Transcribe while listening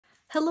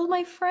Hello,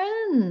 my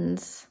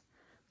friends.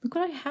 Look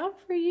what I have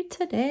for you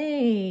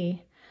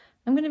today.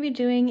 I'm going to be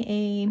doing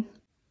a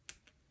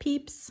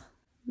Peeps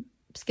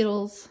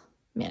Skittles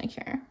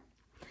manicure.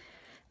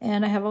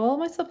 And I have all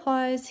my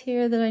supplies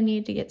here that I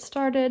need to get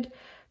started.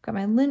 Got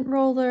my lint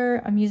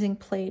roller. I'm using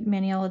plate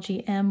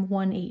Maniology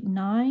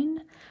M189.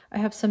 I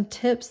have some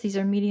tips. These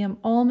are medium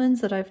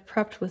almonds that I've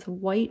prepped with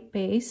white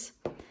base.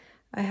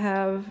 I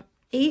have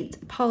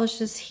 8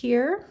 polishes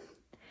here.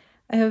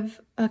 I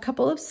have a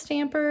couple of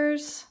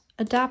stampers,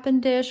 a dappen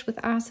dish with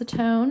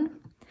acetone,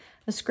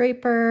 a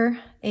scraper,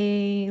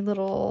 a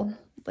little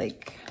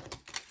like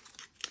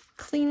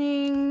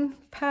cleaning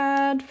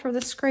pad for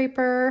the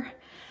scraper,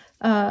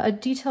 a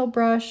detail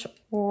brush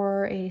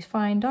or a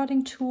fine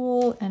dotting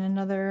tool, and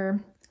another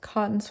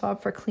cotton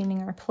swab for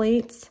cleaning our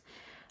plates.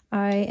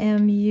 I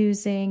am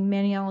using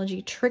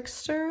Maniology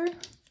Trickster,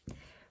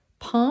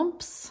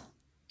 pumps,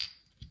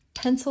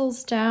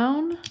 pencils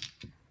down,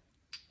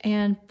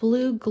 and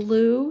blue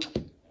glue.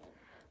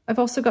 I've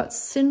also got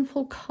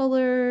Sinful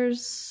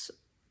Colors,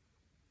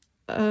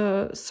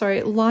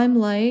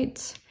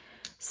 Limelight,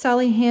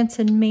 Sally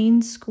Hansen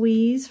Main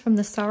Squeeze from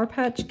the Sour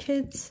Patch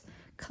Kids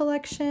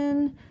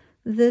collection.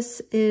 This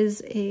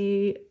is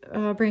a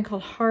brand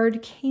called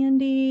Hard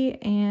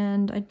Candy,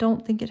 and I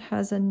don't think it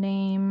has a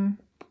name.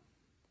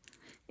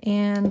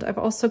 And I've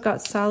also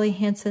got Sally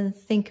Hansen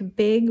Think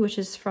Big, which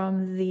is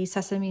from the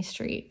Sesame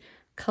Street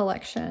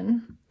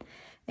collection.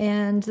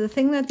 And the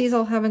thing that these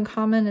all have in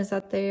common is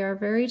that they are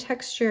very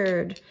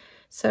textured.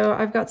 So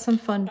I've got some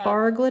fun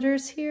bar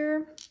glitters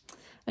here.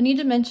 I need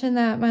to mention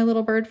that my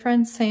little bird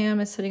friend Sam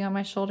is sitting on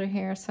my shoulder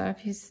here. So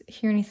if you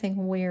hear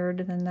anything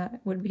weird, then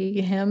that would be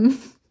him,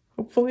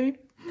 hopefully.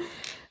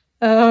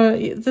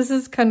 This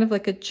is kind of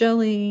like a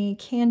jelly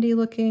candy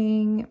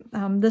looking.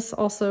 This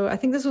also, I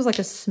think this was like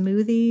a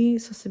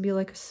smoothie, supposed to be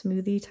like a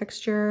smoothie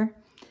texture.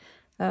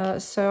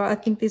 So I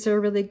think these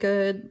are really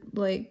good,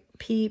 like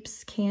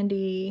Peeps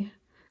candy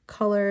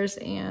colors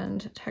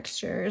and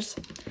textures.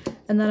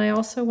 And then I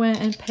also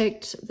went and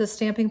picked the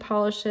stamping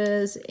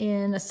polishes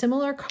in a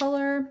similar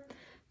color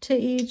to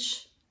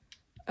each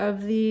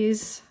of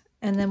these,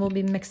 and then we'll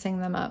be mixing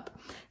them up.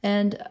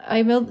 And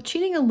I'm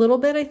cheating a little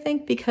bit, I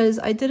think, because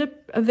I did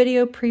a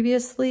video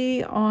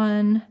previously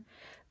on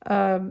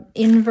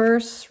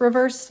reverse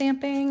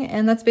stamping,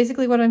 and that's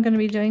basically what I'm going to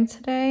be doing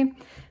today.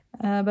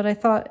 But I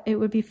thought it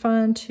would be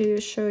fun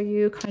to show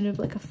you kind of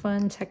like a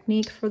fun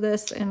technique for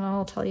this, and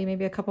I'll tell you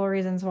maybe a couple of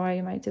reasons why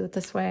you might do it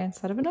this way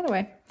instead of another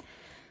way.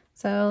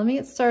 So let me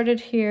get started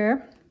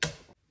here.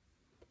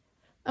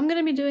 I'm going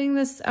to be doing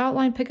this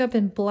outline pickup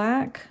in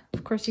black.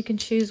 Of course, you can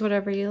choose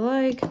whatever you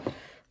like.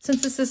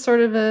 Since this is sort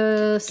of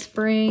a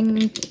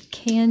spring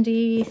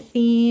candy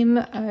theme,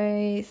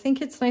 I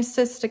think it's nice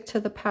to stick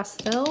to the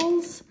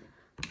pastels,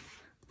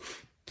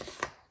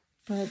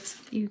 but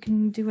you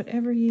can do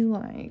whatever you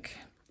like.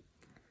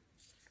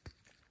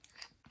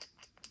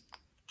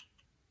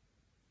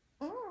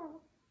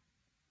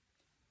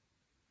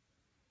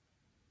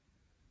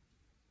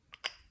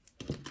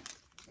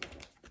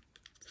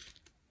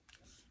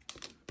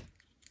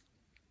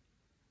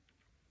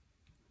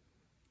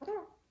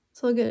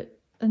 So I'll get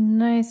a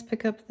nice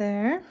pickup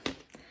there. I'm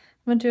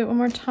gonna do it one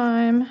more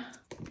time.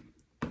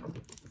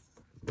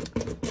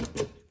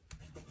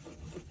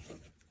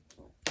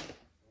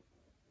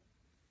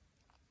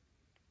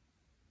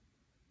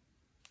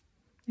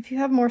 If you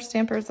have more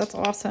stampers, that's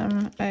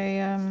awesome.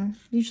 I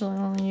usually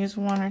only use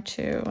 1 or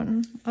 2,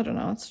 and I don't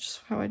know, it's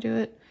just how I do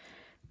it.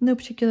 No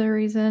particular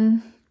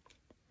reason.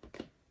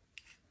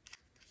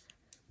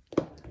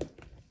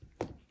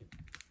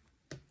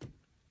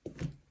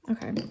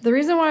 Okay, the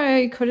reason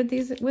why I coated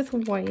these with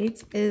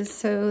white is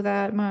so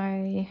that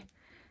my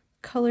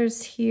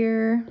colors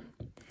here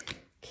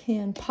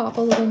can pop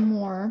a little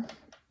more.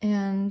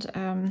 And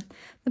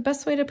the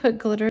best way to put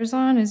glitters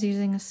on is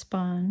using a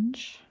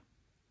sponge.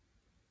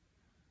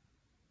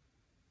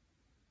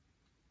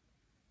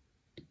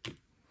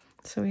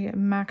 So we get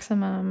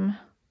maximum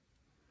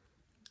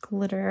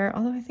glitter,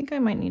 although I think I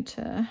might need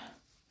to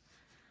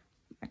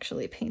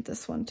actually paint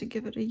this one to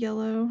give it a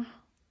yellow.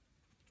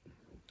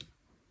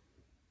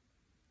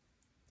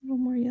 A little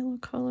more yellow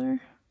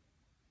color.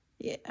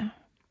 Yeah.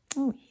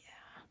 Oh,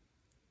 yeah.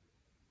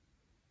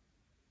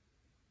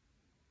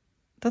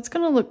 That's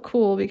going to look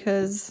cool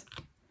because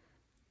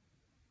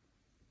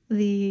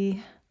the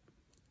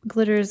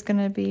glitter is going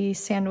to be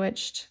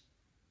sandwiched.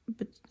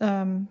 But,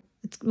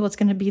 it's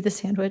going to be the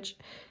sandwich.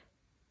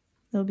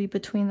 It'll be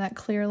between that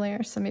clear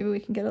layer, so maybe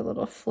we can get a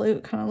little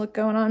float kind of look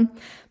going on.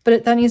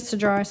 But that needs to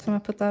dry, so I'm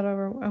going to put that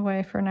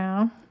away for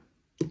now.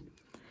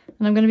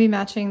 And I'm going to be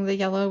matching the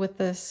yellow with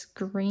this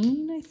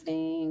green, I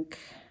think.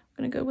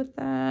 I'm going to go with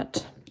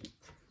that.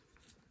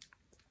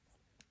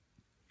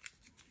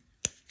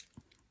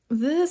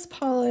 This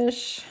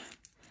polish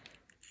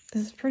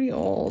is pretty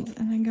old,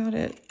 and I got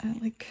it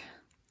at like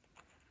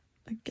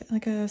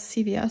a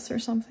CVS or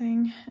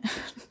something.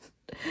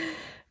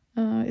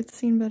 It's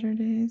seen better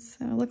days.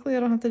 So luckily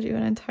I don't have to do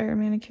an entire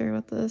manicure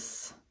with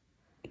this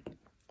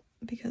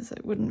because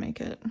it wouldn't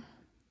make it.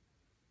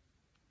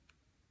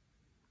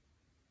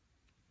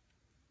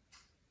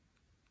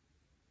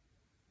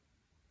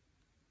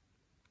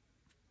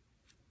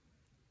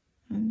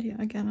 And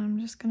yeah, again, I'm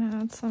just gonna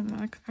add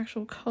some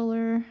actual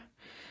color.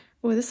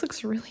 Oh, this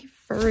looks really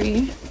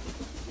furry.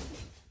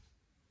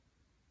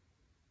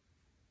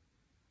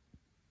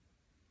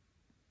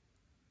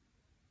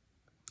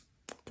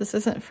 This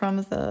isn't from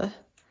the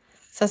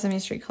Sesame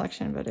Street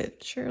collection, but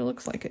it sure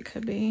looks like it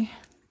could be.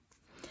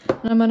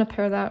 And I'm gonna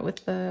pair that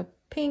with the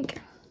pink.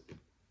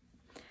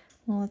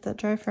 We'll let that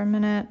dry for a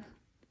minute.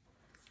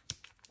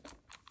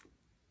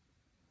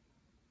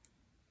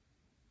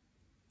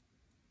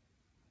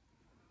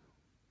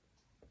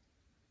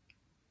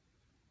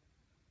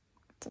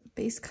 It's a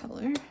base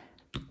color.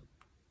 I'm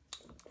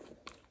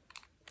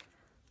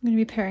gonna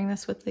be pairing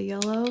this with the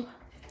yellow.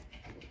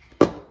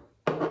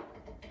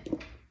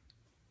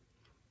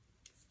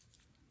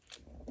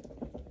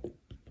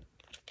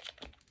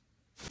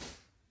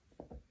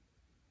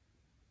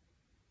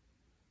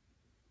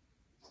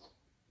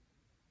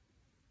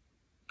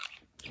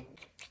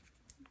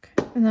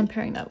 And then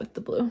pairing that with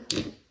the blue.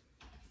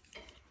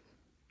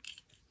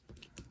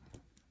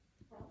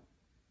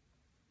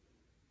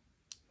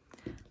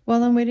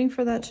 While I'm waiting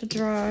for that to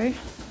dry,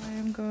 I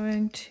am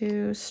going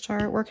to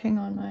start working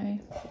on my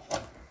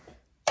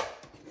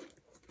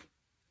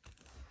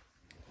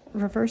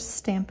reverse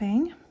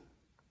stamping.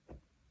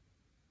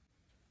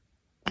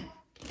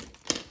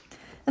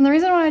 And the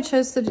reason why I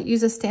chose to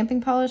use a stamping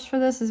polish for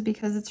this is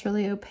because it's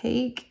really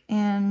opaque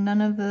and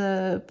none of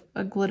the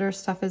glitter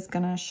stuff is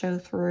gonna show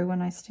through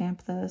when I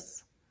stamp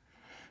this.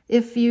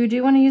 If you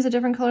do want to use a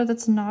different color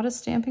that's not a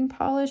stamping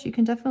polish, you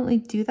can definitely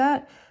do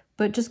that,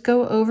 but just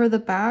go over the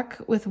back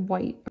with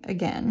white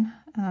again.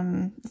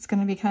 It's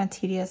gonna be kind of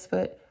tedious,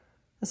 but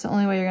that's the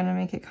only way you're gonna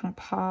make it kind of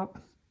pop.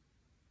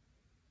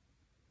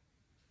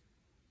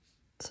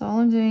 So all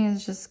I'm doing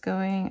is just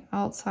going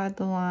outside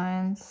the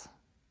lines.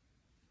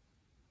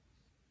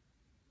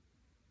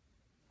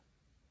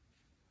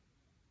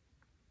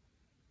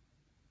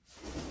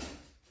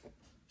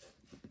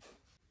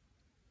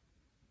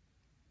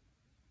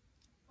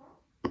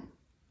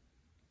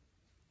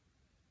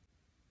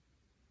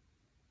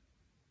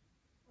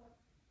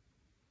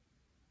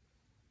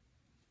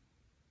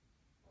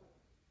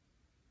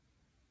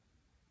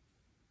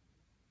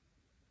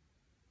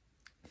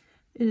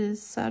 It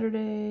is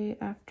Saturday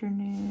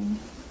afternoon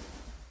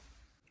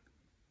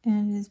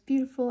and it is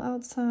beautiful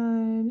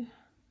outside,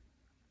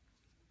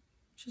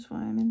 which is why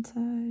I'm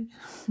inside.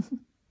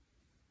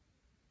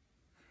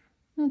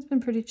 It's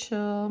been pretty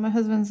chill. My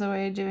husband's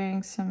away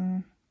doing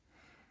some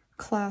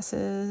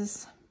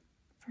classes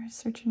for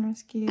search and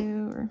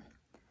rescue or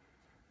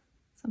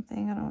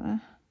something. I don't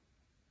want to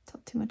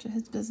tell too much of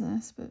his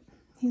business, but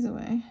he's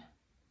away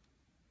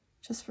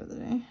just for the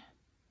day.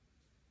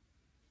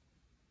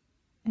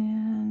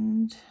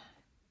 And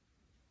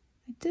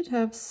I did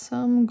have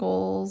some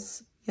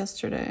goals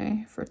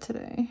yesterday for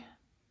today.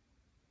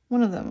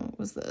 One of them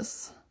was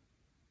this.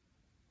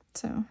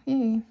 So,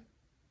 yay.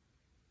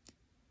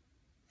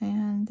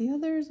 And the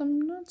others, I'm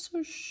not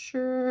so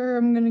sure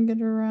I'm gonna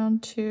get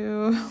around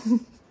to.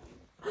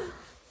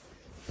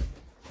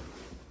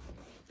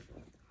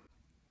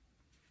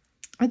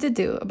 I did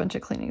do a bunch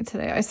of cleaning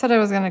today. I said I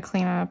was gonna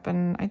clean up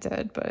and I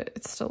did, but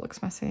it still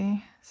looks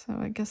messy. So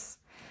I guess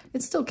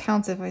it still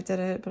counts if I did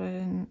it, but I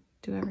didn't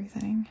do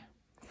everything.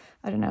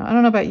 I don't know. I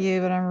don't know about you,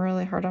 but I'm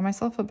really hard on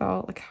myself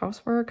about like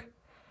housework.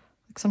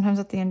 Like sometimes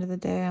at the end of the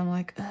day, I'm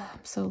like, ugh,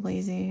 I'm so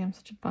lazy. I'm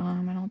such a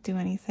bum. I don't do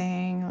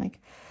anything. Like,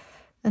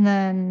 and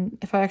then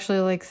if I actually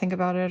like think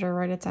about it or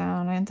write it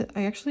down,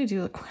 I actually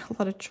do like quite a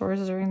lot of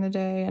chores during the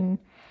day and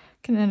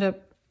can end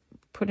up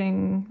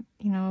putting,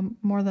 you know,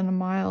 more than a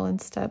mile in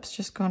steps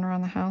just going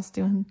around the house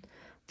doing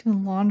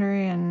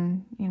laundry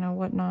and, you know,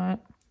 whatnot.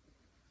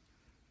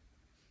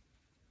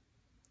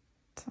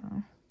 So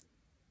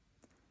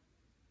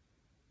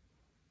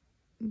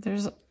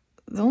there's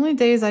the only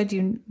days I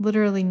do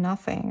literally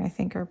nothing, I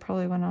think, are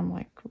probably when I'm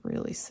like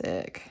really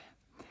sick.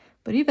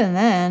 But even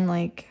then,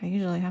 like I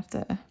usually have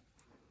to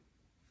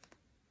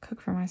cook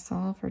for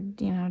myself or,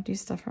 you know, do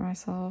stuff for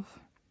myself.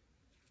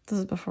 This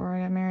is before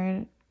I got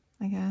married,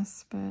 I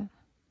guess, but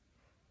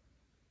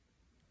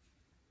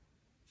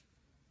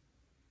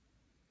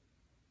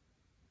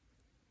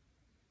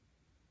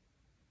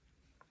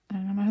I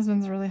don't know, my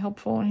husband's really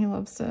helpful and he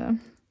loves to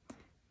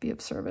be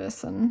of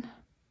service and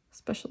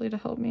especially to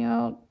help me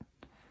out.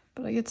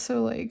 But I get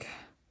so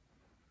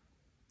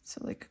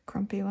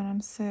grumpy when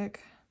I'm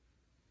sick.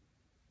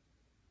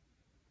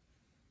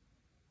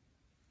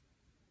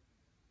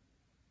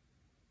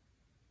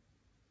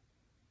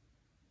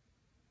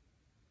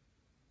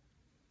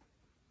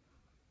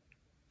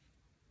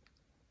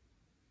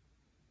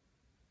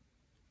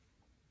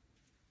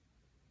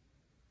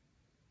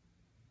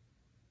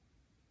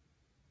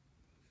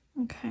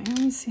 Okay, let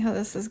me see how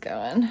this is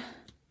going.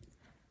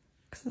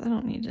 Because I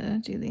don't need to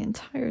do the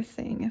entire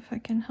thing if I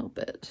can help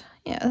it.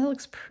 Yeah, that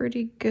looks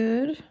pretty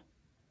good.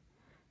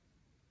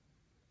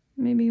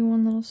 Maybe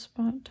one little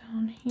spot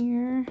down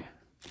here.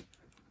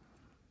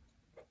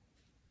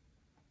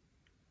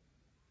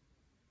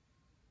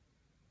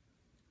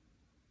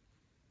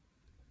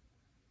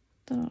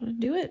 That ought to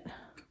do it.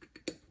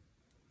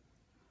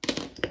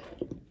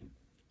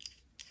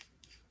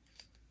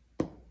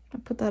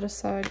 put that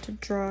aside to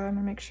dry. I'm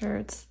gonna make sure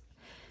it's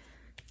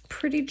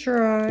pretty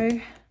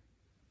dry.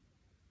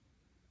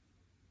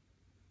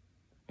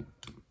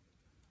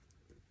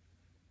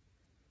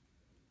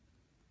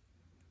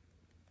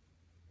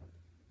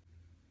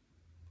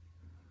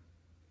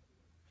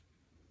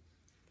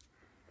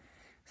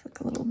 It's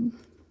like a little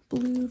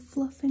blue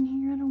fluff in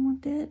here. I don't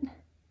want it.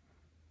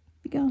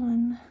 Be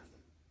gone.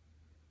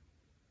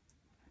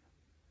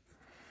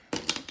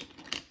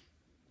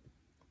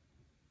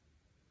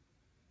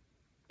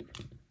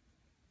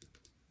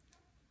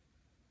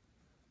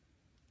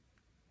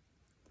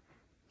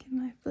 Get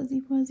my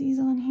fuzzy wuzzies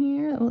on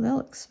here. Oh, that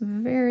looks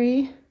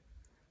very,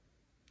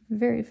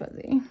 very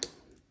fuzzy.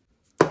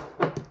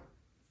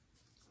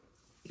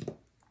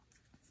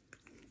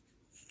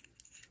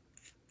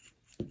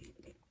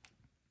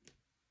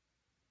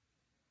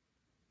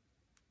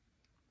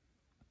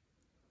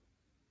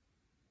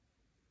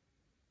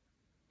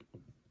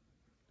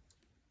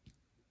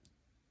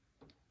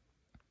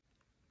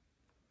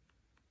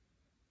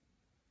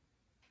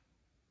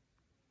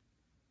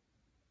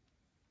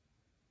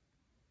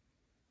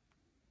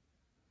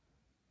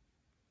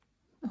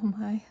 Oh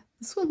my,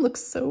 this one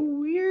looks so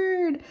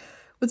weird.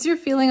 What's your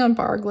feeling on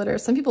bar glitter?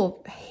 Some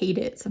people hate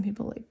it. Some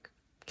people like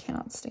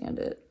cannot stand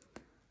it.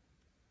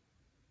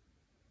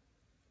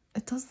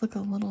 It does look a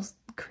little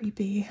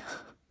creepy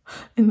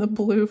in the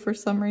blue for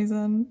some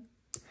reason.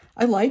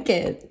 I like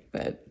it,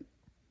 but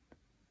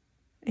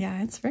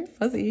yeah, it's very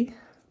fuzzy.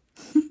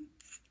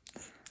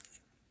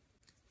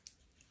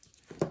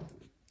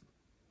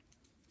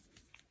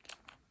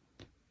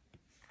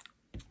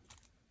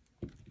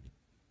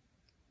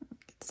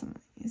 Get some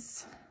of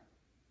these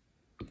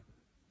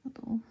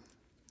little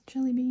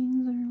jelly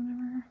beans or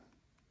whatever.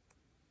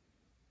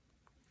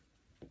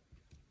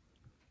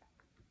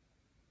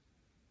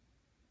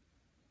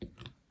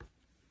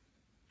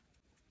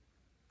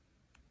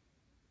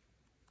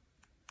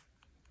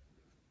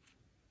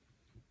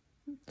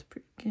 That's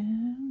pretty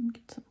good.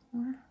 Get some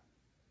more.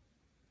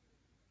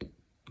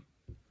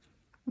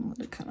 I'll let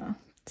it kind of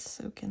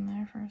soak in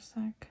there for a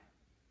sec.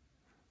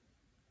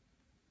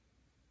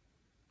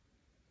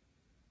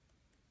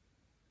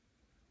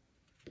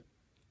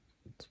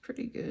 It's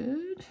pretty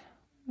good.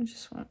 I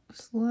just want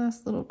this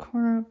last little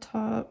corner up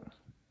top.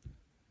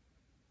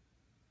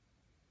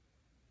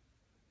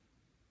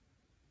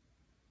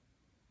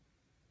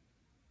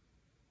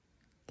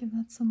 Give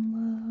that some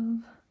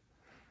love.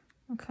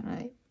 I'll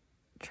kind of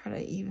try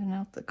to even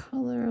out the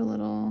color a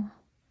little.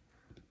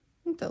 I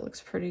think that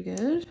looks pretty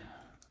good.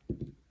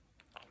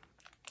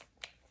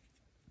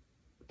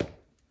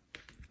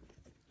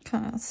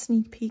 Kind of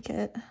sneak peek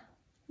it.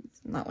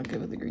 Does not look good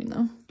with the green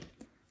though.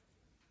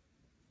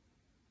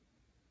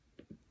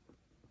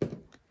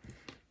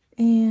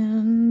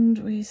 And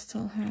we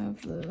still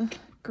have the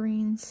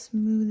green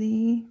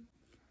smoothie.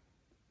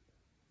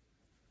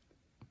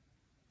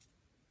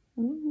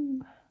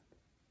 Ooh.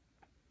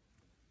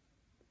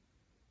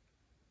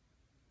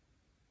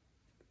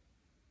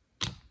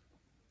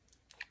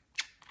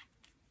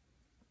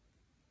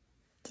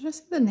 Did I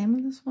say the name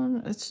of this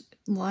one? It's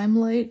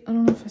Limelight. I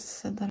don't know if I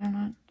said that or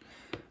not.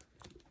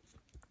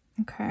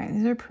 Okay,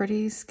 these are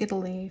pretty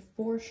skittly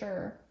for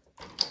sure.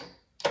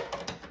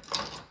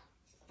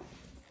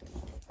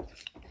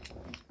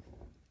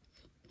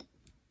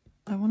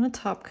 I want to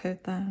top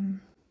coat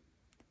them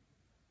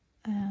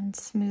and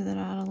smooth it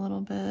out a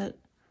little bit.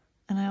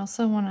 And I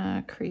also want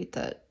to create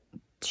that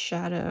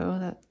shadow,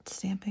 that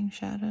stamping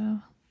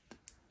shadow.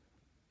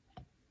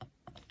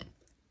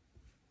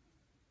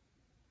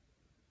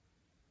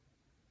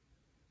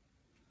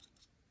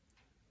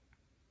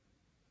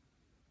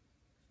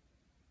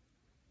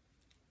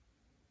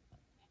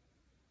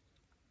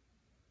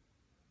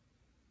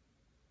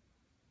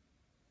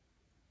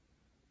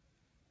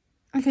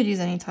 I could use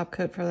any top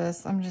coat for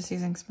this. I'm just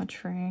using smudge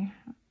free.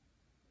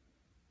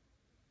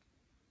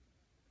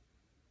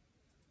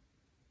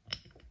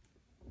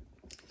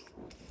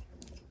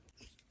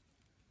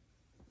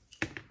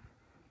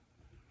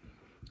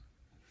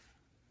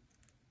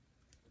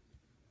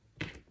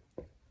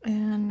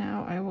 And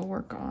now I will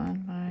work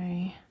on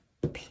my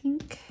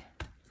pink.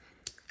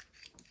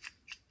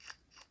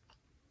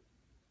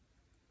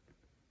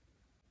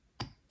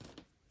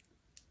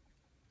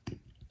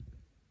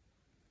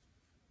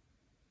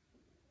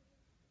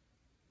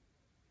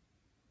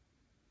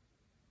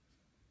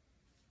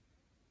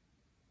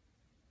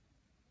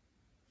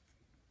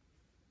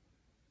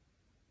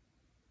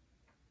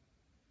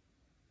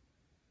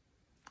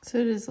 So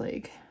it is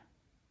like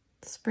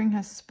spring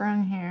has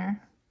sprung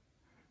here.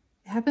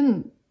 It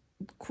happened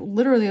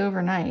literally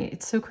overnight.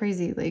 It's so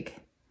crazy. Like,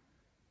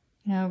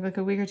 you know, like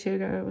a week or two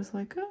ago, it was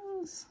like, oh,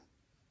 this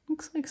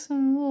looks like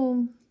some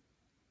little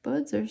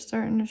buds are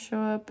starting to show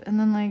up. And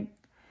then like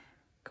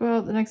go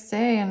out the next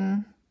day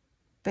and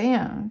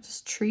bam,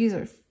 just trees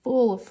are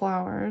full of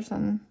flowers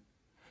and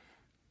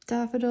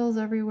daffodils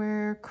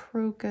everywhere,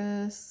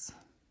 crocus.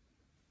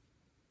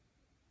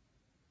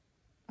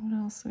 What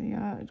else we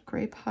got?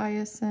 Grape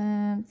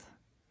hyacinth,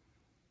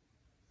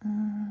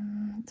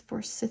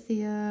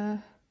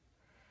 forsythia,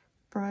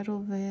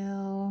 bridal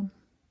veil.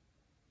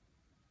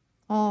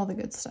 All the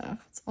good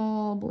stuff. It's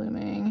all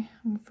blooming.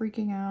 I'm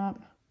freaking out.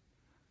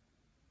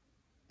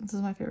 This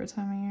is my favorite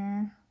time of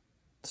year.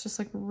 It's just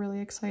like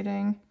really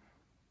exciting.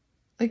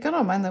 Like I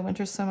don't mind the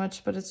winter so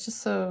much, but it's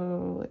just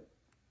so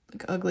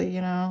like ugly,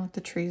 you know? Like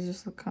the trees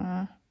just look kind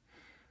of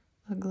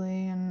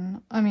ugly.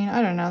 And I mean,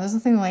 I don't know. There's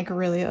nothing like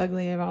really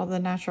ugly about the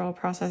natural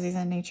processes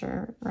in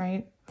nature,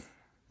 right?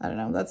 I don't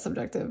know. That's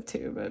subjective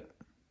too, but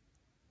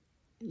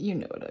you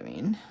know what I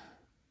mean.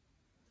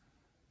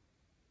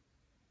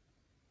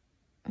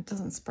 It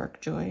doesn't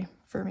spark joy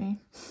for me.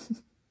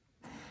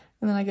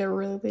 And then I get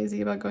really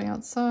lazy about going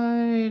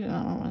outside and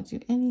I don't want to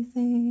do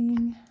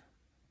anything.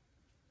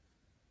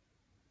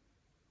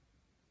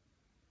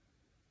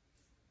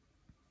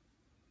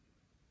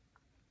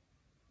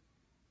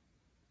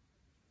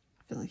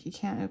 I feel like you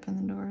can't open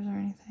the doors or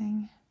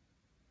anything.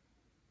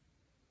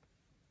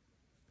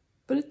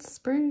 But it's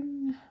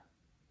spring.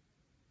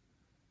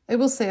 I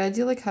will say, I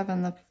do like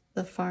having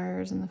the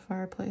fires in the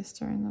fireplace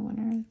during the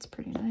winter. It's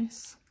pretty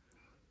nice.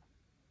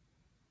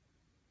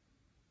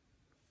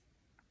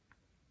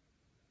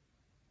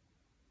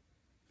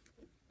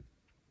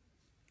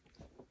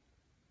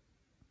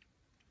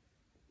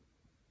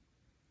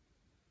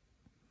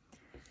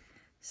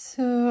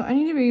 So I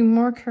need to be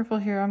more careful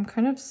here. I'm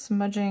kind of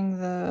smudging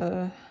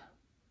the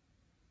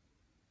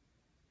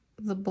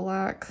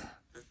black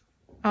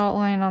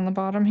outline on the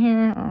bottom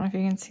here. I don't know if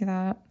you can see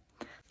that.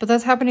 But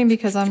that's happening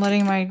because I'm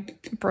letting my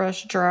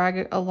brush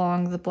drag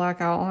along the black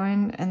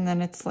outline, and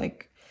then it's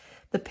like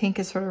the pink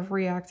is sort of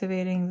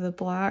reactivating the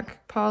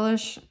black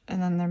polish,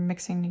 and then they're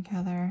mixing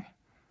together.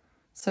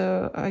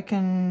 So I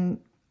can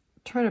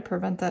try to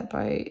prevent that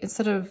by,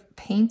 instead of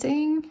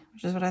painting,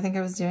 which is what I think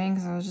I was doing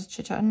because I was just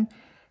chit-chatting,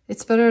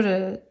 it's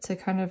better to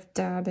kind of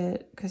dab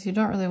it because you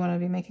don't really want to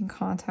be making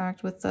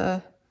contact with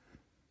the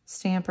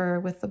stamper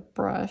with the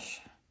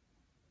brush.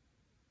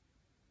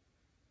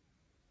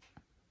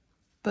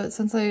 But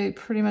since I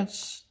pretty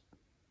much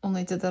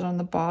only did that on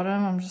the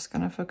bottom, I'm just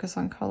going to focus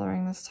on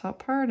coloring this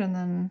top part, and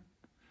then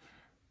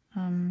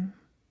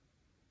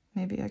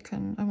maybe I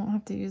won't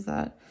have to use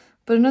that.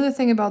 But another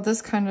thing about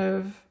this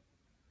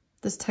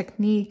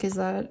technique is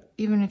that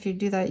even if you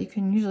do that, you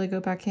can usually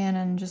go back in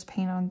and just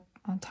paint on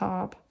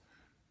top.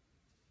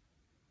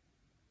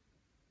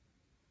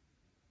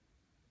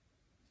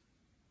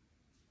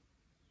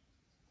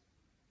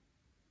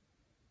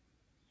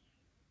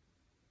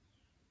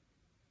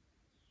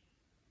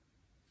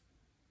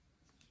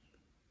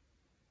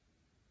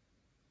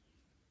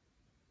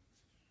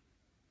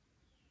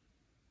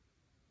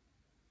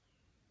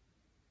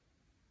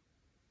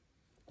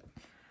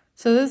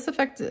 So this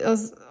effect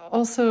is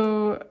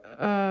also,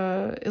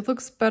 it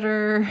looks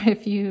better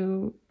if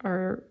you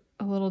are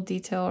a little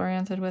detail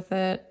oriented with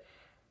it.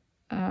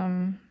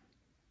 One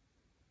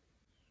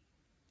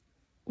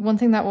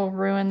thing that will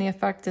ruin the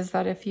effect is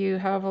that if you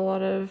have a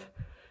lot of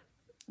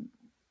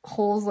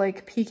holes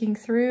like peeking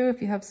through,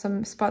 if you have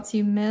some spots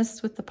you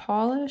missed with the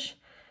polish.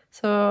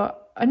 So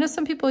I know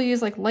some people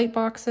use like light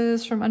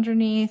boxes from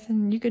underneath,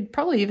 and you could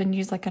probably even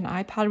use like an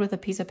iPad with a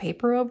piece of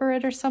paper over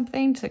it or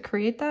something to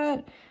create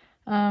that.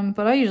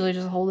 But I usually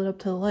just hold it up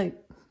to the light,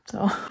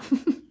 so.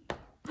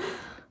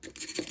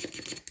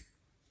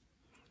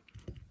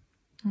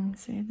 Let me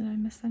see, did I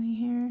miss any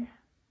here?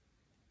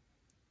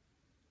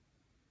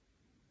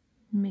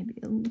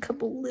 Maybe a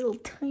couple little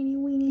tiny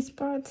weeny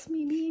spots,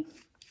 maybe.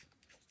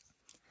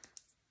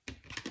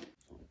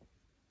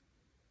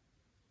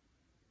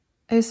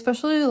 I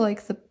especially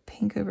like the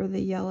pink over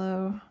the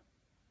yellow.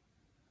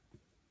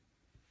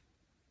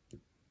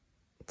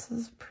 This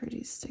is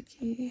pretty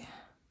sticky.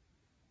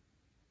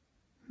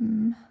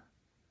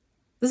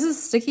 This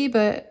is sticky,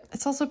 but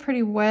it's also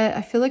pretty wet.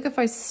 I feel like if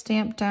I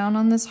stamp down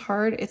on this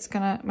hard,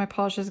 my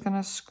polish is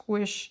gonna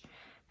squish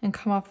and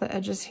come off the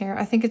edges here.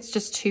 I think it's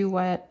just too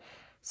wet,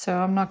 so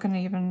I'm not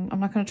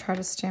gonna try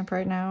to stamp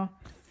right now.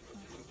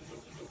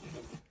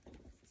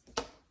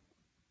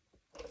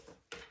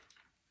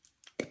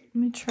 Let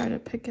me try to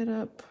pick it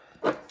up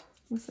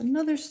with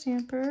another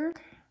stamper.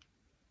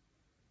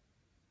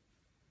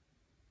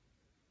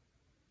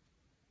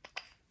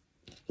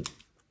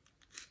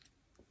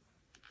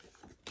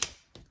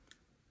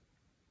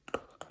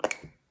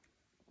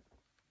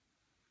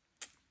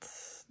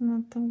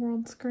 Not the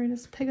world's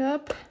greatest pick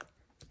up,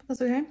 but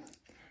that's okay.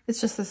 It's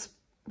just this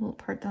little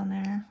part down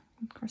there.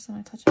 Of course, then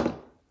I touch it.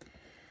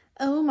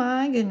 Oh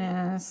my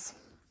goodness.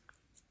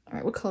 All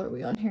right, what color are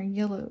we on here?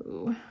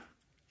 Yellow.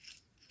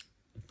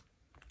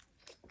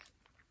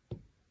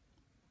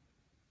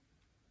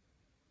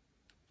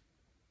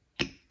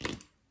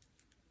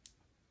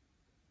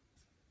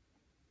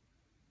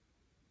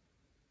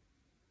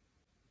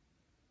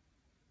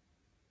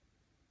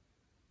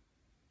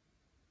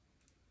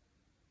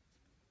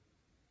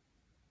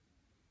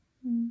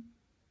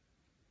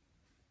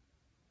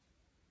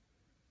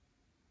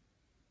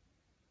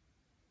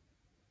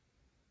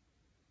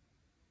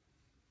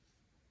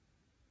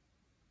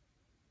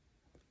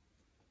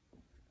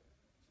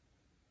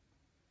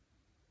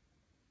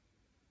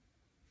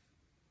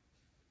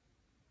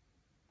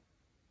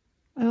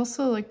 I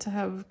also like to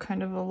have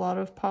kind of a lot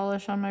of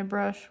polish on my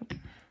brush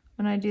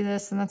when I do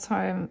this, and that's how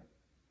I'm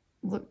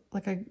look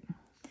like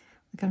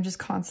I'm just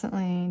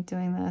constantly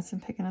doing this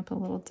and picking up a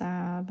little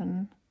dab,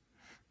 and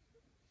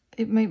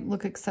it might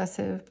look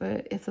excessive,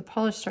 but if the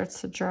polish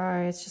starts to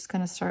dry, it's just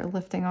going to start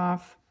lifting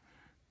off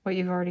what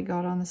you've already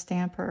got on the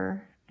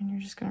stamper, and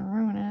you're just going to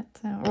ruin it.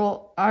 So,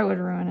 well, I would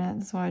ruin it,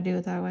 that's why I do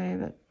it that way,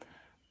 but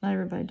not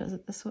everybody does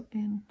it this way,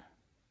 and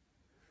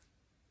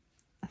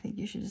I think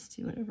you should just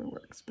do whatever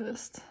works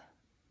best.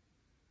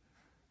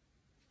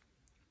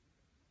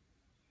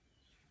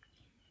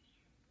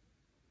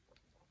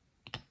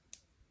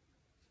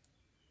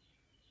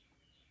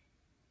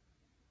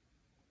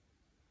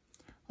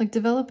 Like,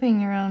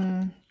 developing your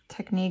own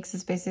techniques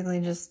is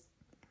basically just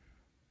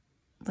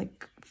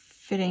like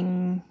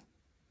fitting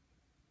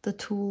the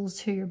tools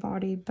to your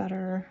body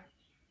better,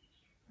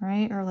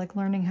 right? Or like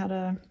learning how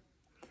to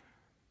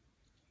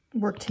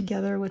work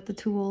together with the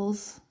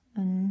tools,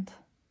 and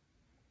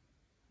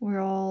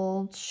we're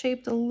all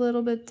shaped a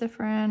little bit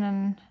different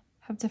and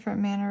have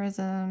different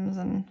mannerisms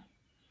and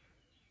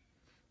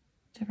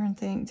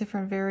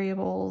different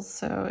variables.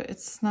 So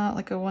it's not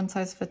like a one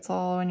size fits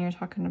all when you're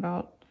talking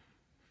about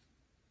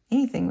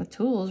anything with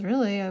tools,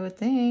 really, I would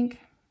think.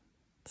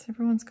 So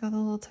everyone's got a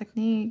little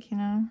technique, you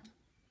know,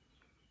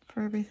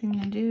 for everything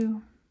they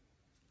do.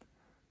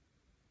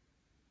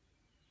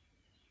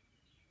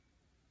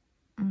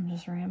 I'm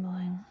just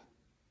rambling.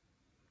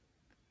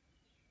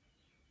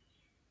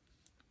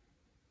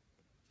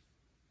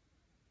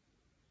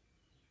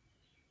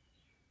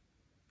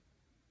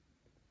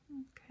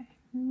 Okay,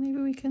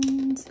 maybe we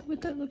can see what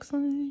that looks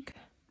like.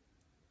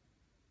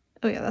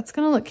 Oh yeah, that's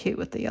gonna look cute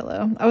with the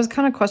yellow. I was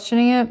kind of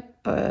questioning it,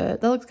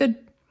 but that looks good.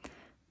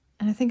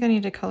 And I think I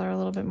need to color a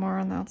little bit more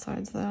on the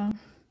outsides though.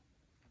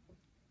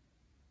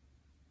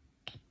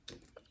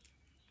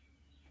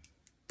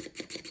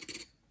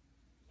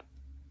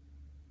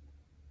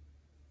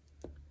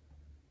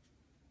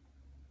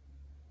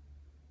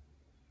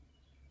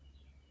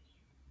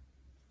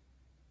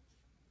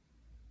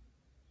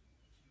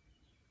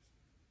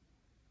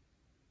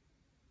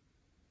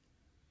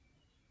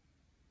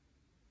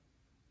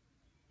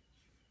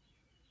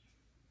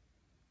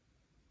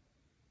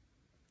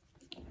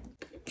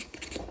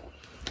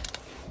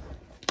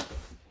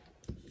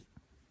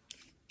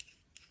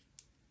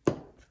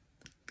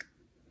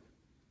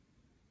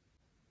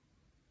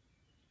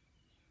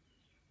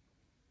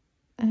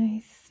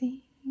 I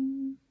think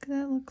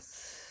that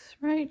looks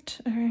right.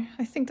 Okay,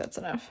 I think that's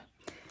enough.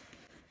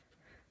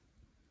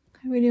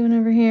 How are we doing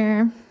over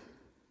here?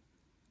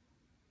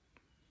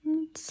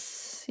 It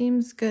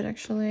seems good,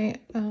 actually.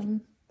 But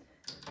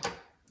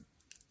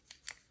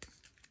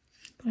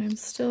I'm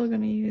still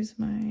going to use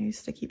my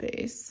sticky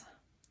base,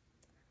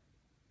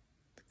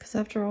 because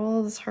after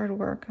all this hard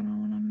work, I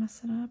don't want to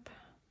mess it up.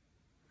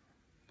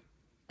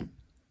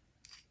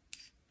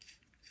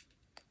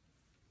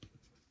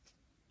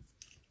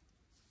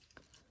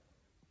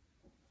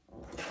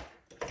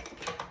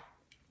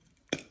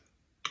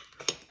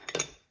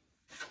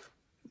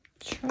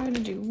 Try to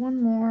do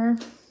one more.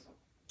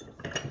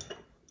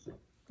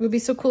 It would be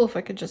so cool if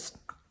I could just...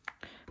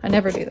 I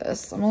never do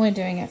this. I'm only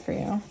doing it for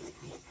you.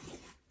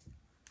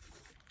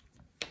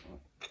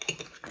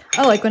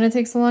 I like when it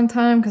takes a long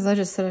time, because I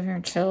just sit up here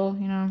and chill,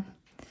 you know.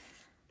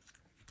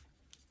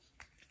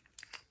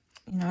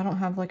 You know, I don't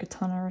have like a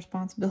ton of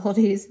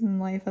responsibilities in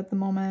life at the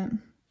moment.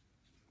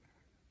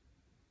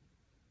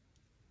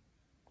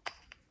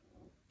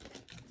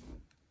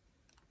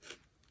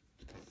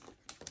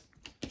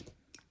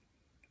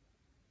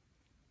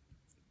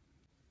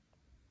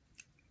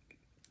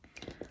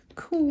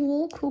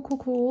 Cool, cool, cool,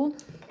 cool.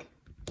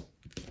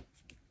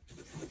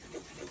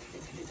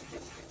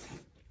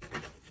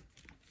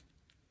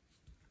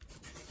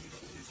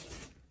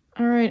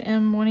 All right,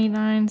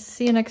 M189.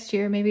 See you next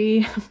year,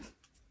 maybe.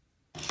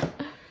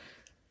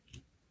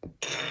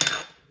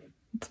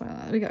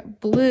 We got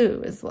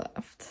blue is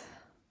left.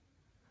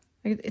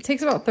 It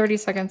takes about 30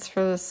 seconds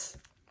for this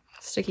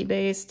sticky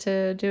base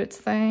to do its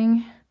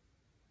thing.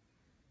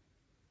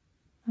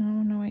 I don't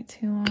want to wait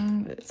too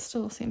long, but it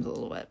still seems a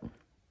little wet.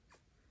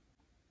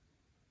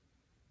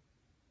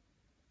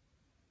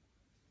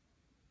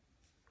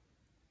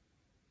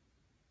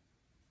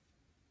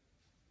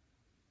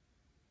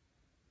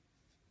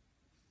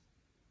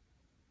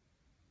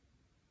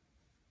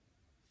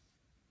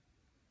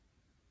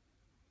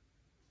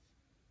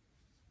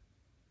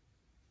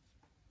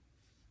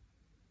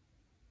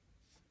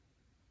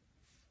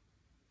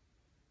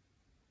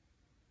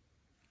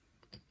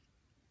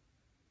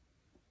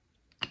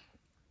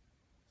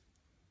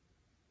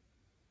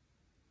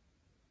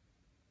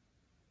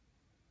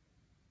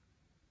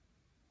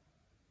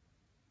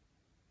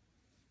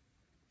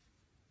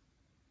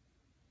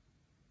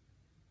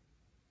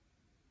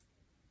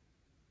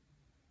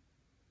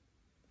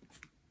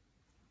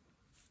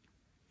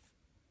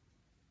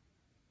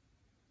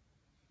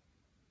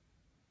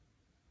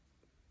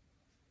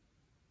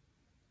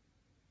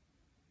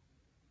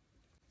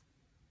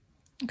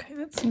 Okay,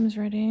 that seems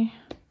ready.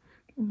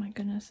 Oh my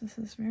goodness, this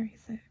is very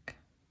thick.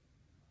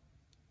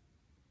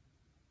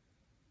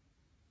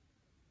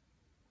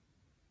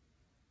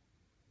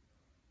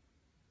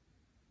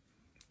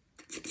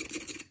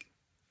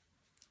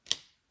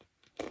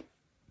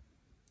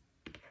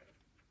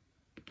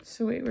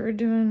 So wait, we were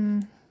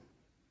doing...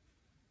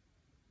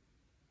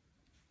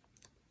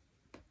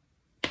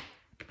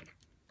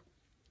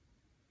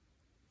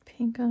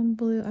 pink on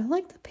blue. I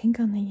like the pink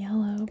on the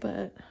yellow,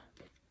 but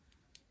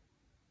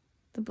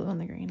the blue on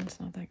the green is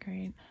not that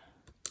great.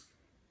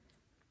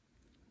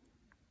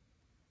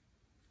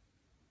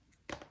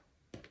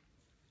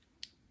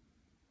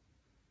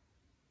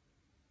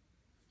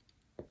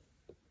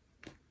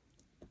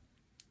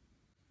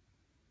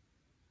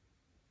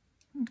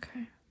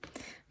 Okay, I'm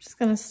just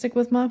gonna stick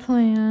with my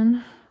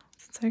plan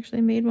since I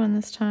actually made one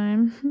this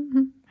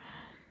time.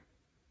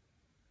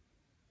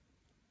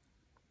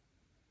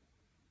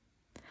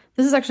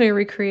 This is actually a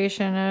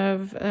recreation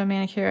of a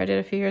manicure I did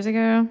a few years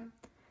ago.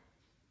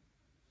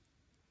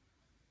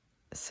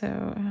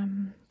 So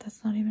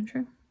that's not even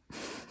true.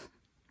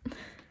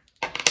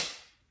 I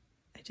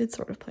did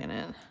sort of plan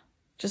it,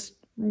 just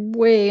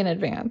way in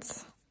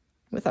advance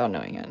without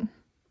knowing it.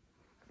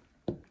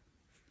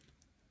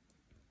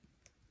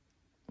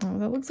 Oh,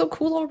 that looks so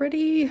cool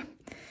already.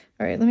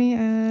 All right, let me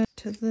add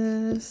to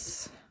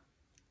this,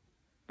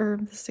 or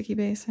the sticky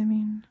base, I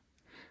mean.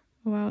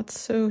 Wow, it's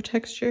so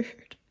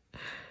textured.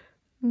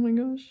 Oh my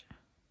gosh.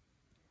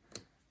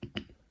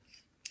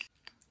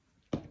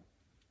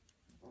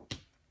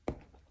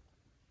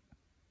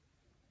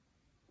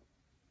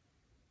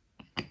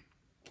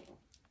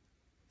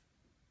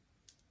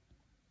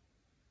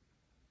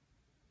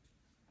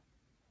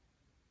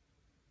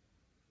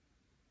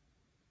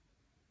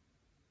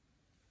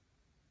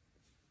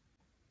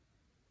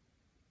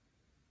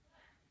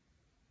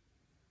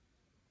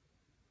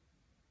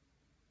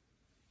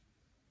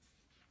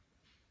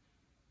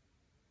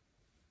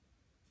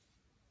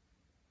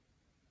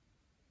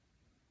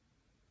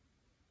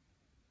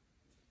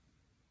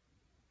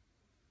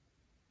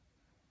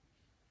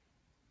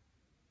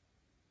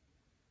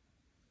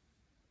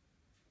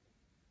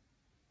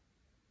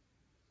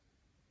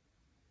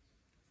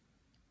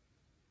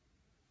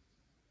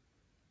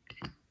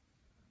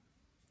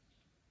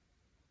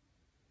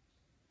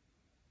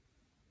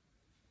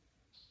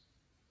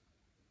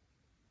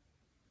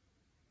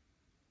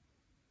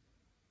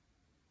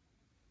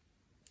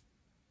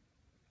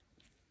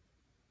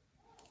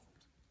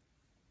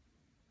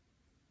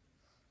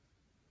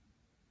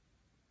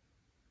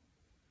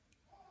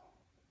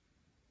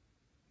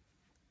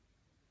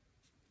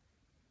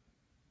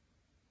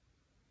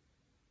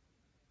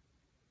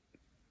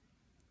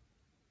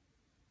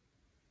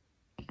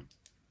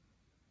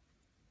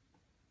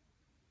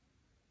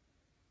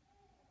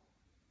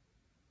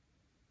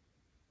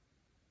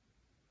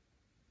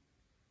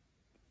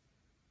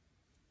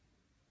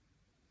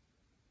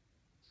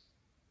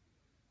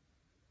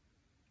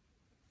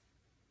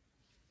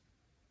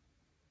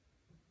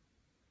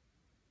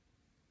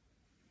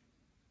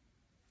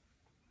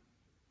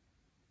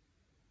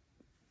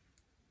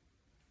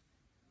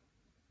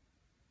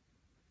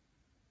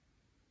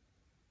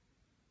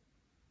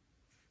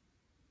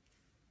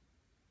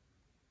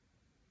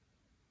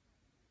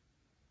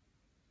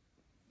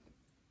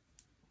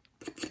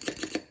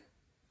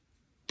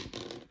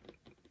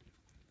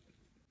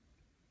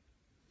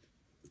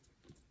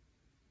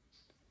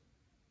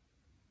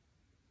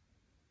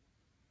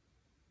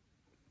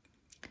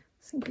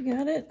 I think we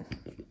got it.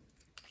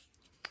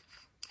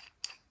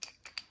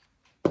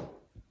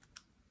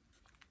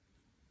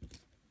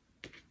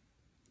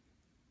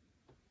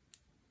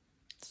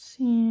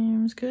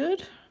 Seems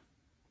good.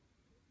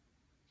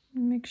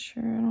 Make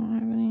sure I don't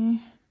have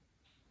any.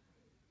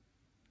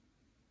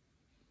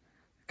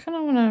 I kind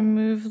of want to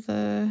move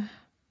the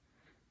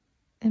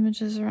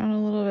images around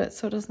a little bit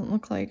so it doesn't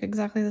look like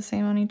exactly the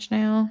same on each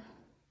nail.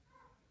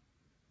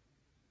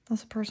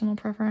 That's a personal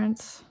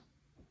preference.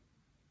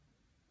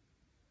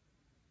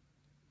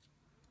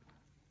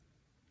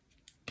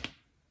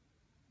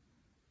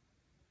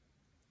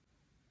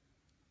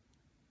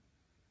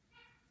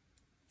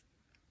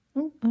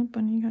 Oh, that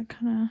bunny got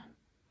kind of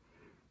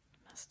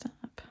messed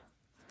up.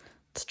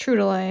 It's true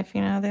to life,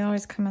 you know, they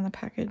always come in the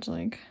package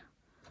like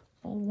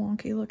all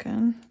wonky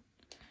looking.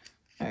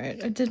 All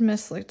right, I did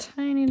miss like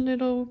tiny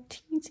little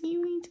teensy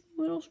weensy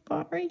little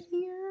spot right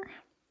here.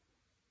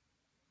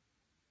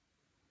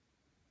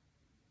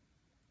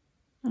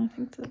 I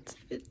think that's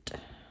it.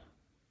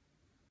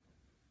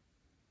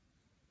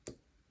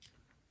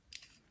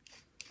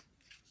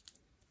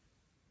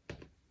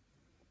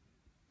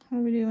 What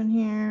are we doing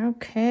here?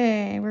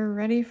 Okay, we're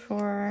ready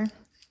for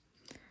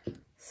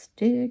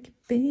stick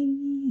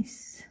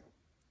base.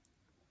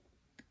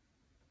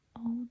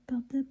 All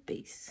about the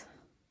base.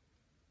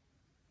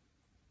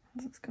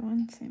 How's this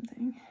going? Same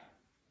thing.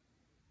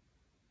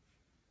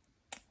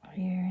 Oh,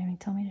 you're gonna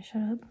tell me to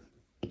shut up?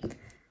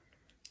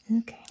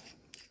 Okay.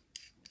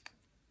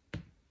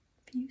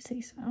 If you say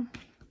so.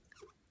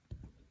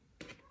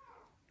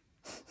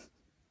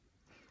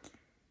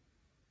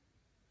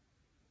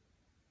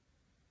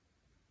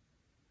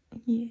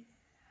 Yeah.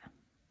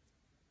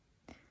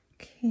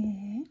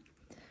 Okay.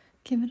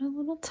 Give it a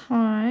little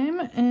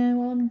time, and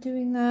while I'm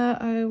doing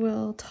that, I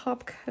will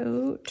top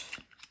coat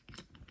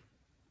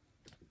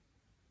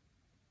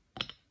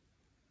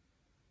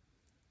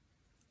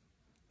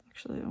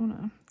Actually, I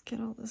want to get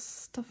all this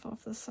stuff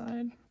off the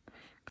side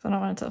because I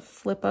don't want it to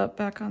flip up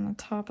back on the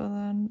top of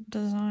the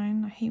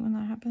design. I hate when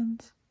that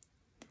happens,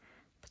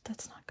 but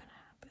that's not going to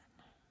happen.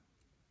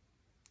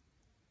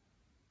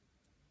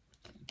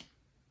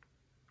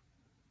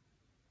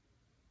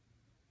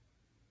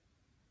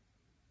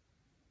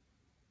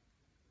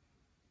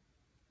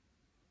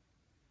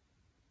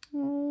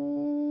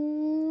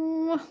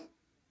 Oh,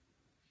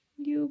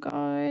 you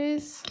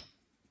guys.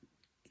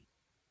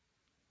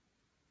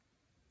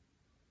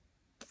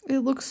 It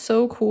looks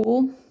so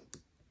cool.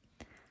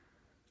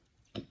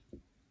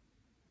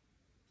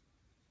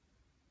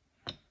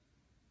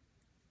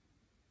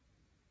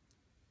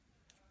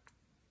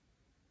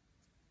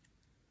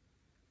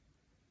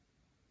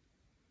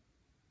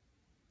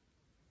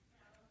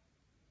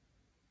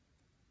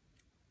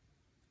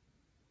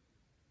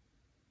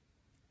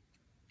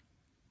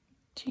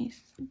 Jeez,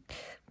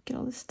 get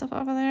all this stuff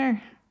out of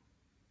there.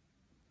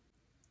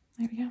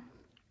 There we go.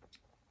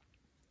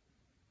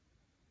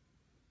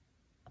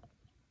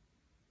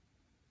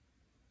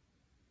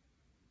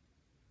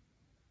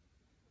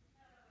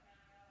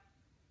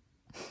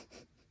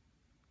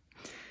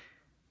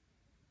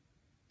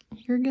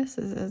 Your guess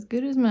is as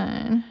good as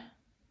mine.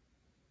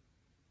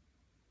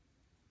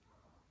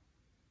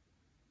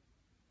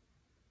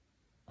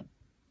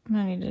 I'm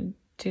gonna need to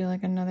do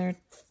like another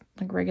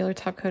like regular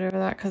top coat over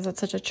that because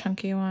that's such a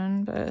chunky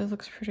one, but it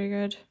looks pretty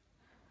good.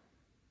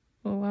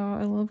 Oh wow,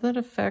 I love that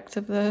effect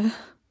of the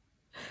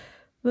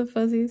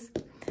fuzzies.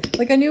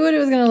 Like I knew what it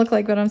was gonna look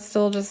like, but I'm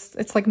still just,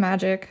 it's like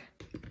magic.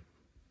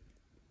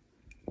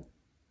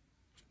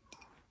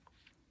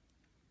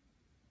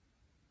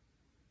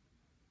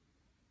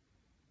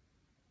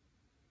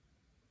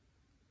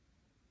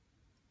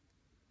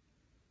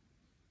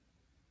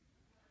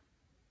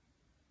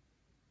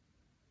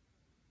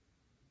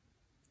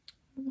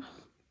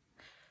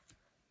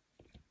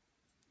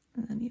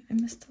 And then I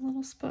missed a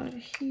little spot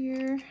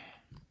here.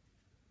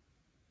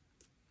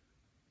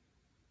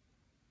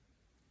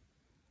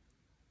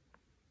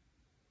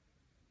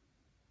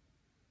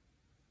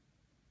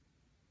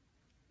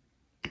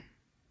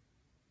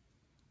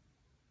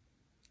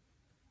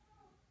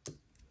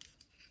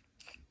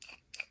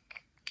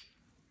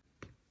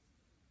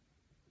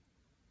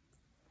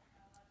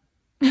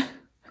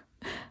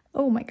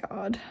 Oh my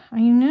god, I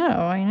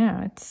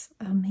know, it's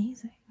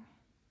amazing.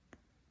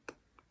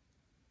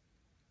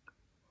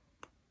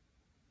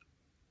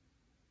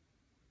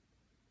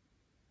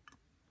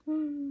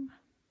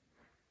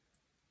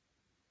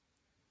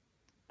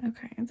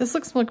 Okay, this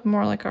looks like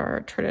more like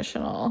our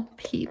traditional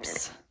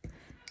Peeps.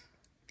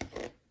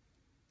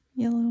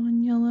 Yellow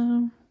on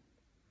yellow.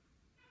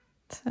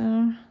 So,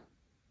 I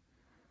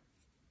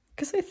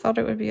guess I thought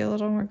it would be a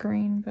little more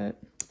green, but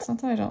it's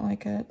not that I don't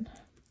like it.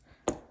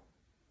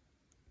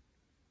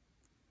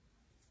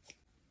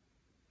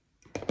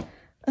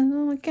 Oh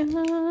my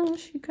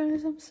gosh, you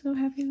guys, I'm so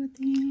happy with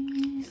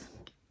these.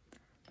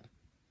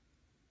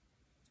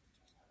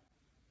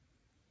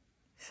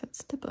 Let's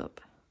step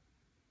up.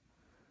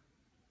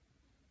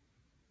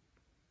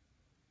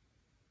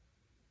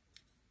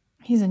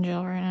 He's in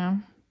jail right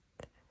now.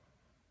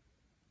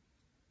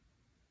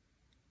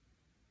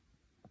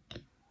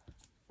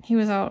 He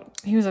was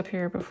up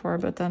here before,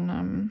 but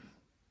then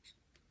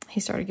he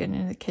started getting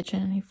into the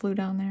kitchen and he flew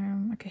down there.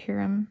 I could hear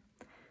him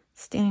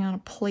standing on a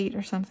plate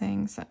or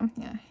something. So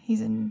yeah,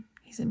 he's in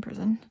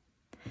prison.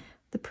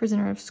 The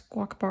prisoner of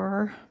Squawk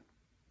Bar.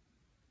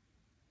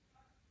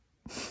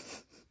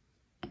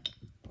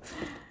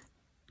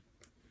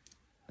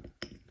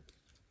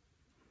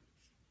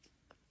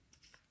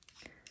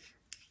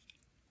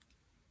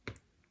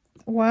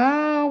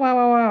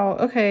 Wow.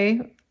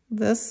 Okay,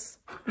 this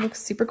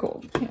looks super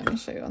cool. Here, let me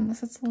show you on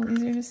this. It's a little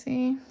easier to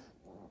see.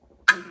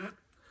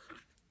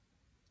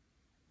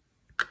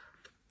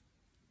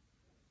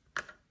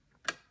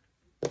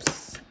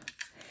 Oops,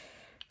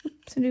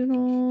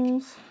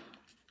 doodles.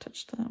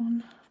 Touched that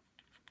one.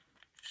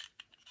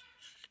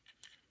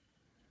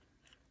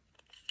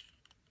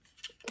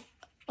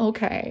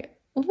 Okay,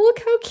 look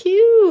how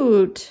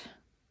cute.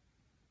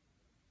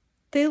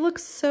 They look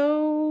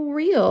so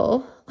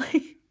real.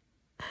 Like,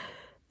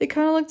 they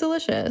kind of look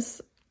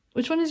delicious.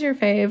 Which one is your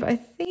fave? I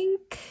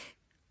think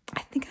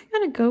I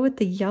gotta go with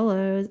the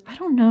yellows. I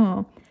don't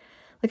know.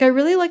 Like, I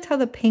really liked how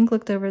the pink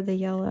looked over the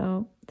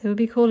yellow. It would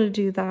be cool to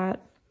do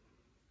that.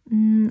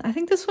 I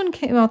think this one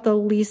came out the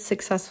least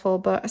successful,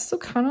 but I still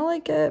kind of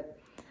like it.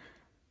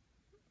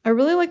 I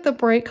really like the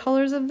bright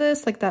colors of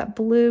this. Like, that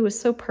blue is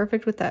so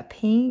perfect with that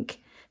pink.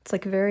 It's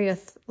like very,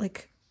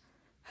 like,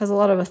 has a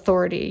lot of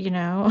authority, you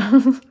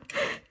know?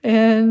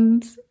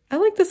 And I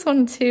like this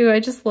one too.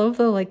 I just love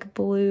the like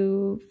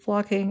blue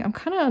flocking. I'm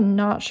kind of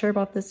not sure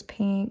about this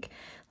pink.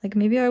 Like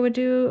maybe I would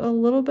do a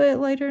little bit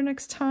lighter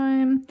next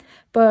time,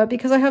 but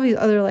because I have these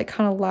other like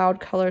kind of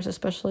loud colors,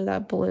 especially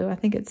that blue, I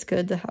think it's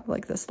good to have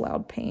like this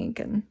loud pink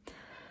and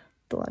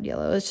the loud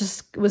yellow.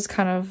 It was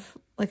kind of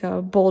like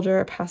a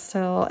bolder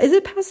pastel. Is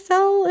it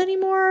pastel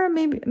anymore?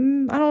 Maybe,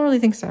 I don't really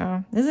think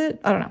so. Is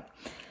it? I don't know.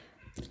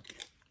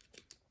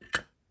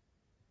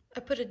 I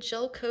put a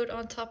gel coat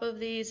on top of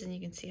these and you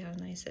can see how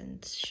nice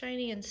and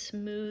shiny and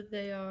smooth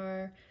they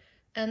are.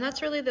 And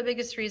that's really the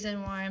biggest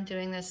reason why I'm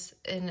doing this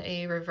in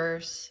a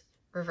reverse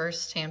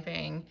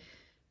stamping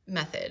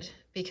method,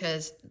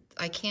 because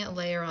I can't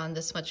layer on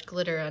this much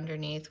glitter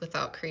underneath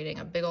without creating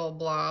a big old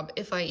blob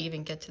if I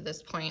even get to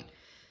this point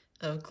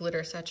of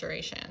glitter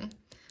saturation.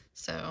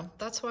 So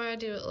that's why I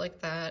do it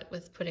like that,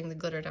 with putting the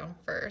glitter down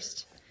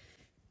first.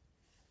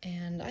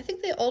 And I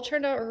think they all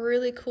turned out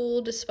really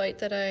cool, despite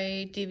that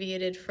I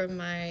deviated from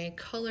my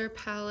color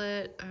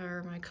palette,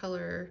 or my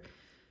color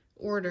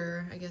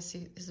order, I guess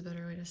is a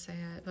better way to say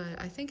it. But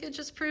I think it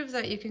just proves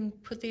that you can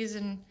put these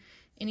in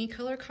any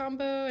color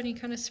combo, any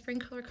kind of spring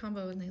color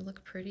combo, and they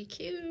look pretty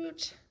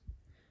cute.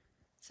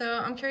 So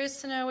I'm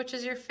curious to know which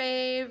is your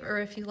fave, or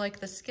if you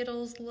like the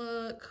Skittles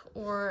look,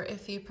 or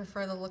if you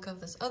prefer the look of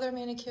this other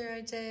manicure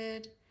I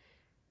did.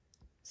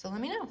 So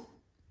let me know.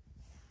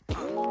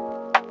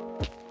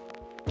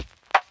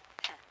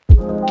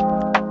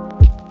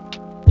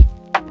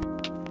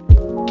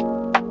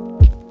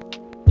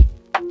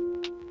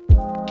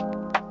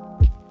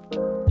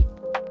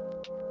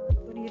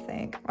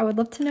 I would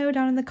love to know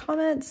down in the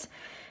comments.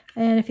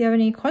 And if you have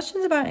any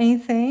questions about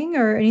anything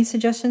or any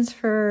suggestions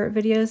for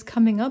videos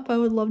coming up, I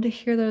would love to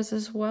hear those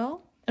as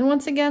well. And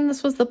once again,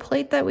 this was the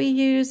plate that we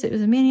used. It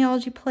was a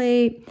Maniology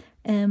plate,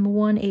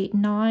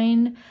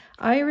 M189.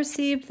 I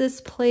received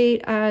this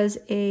plate as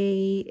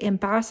a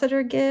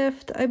ambassador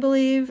gift, I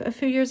believe, a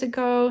few years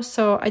ago.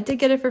 So I did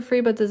get it for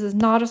free, but this is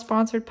not a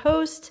sponsored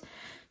post.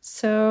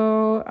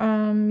 So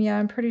yeah,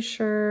 I'm pretty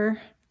sure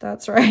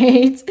that's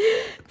right.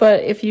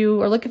 But if you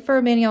are looking for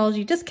a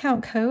Maniology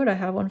discount code, I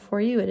have one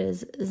for you. It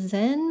is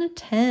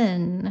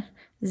ZEN10,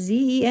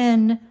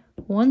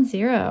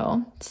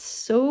 ZEN10.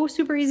 So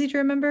super easy to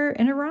remember,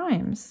 and it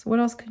rhymes. What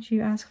else could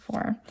you ask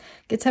for?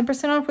 Get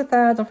 10% off with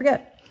that. Don't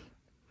forget.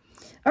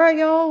 All right,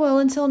 y'all. Well,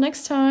 until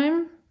next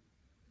time,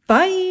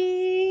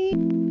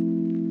 bye.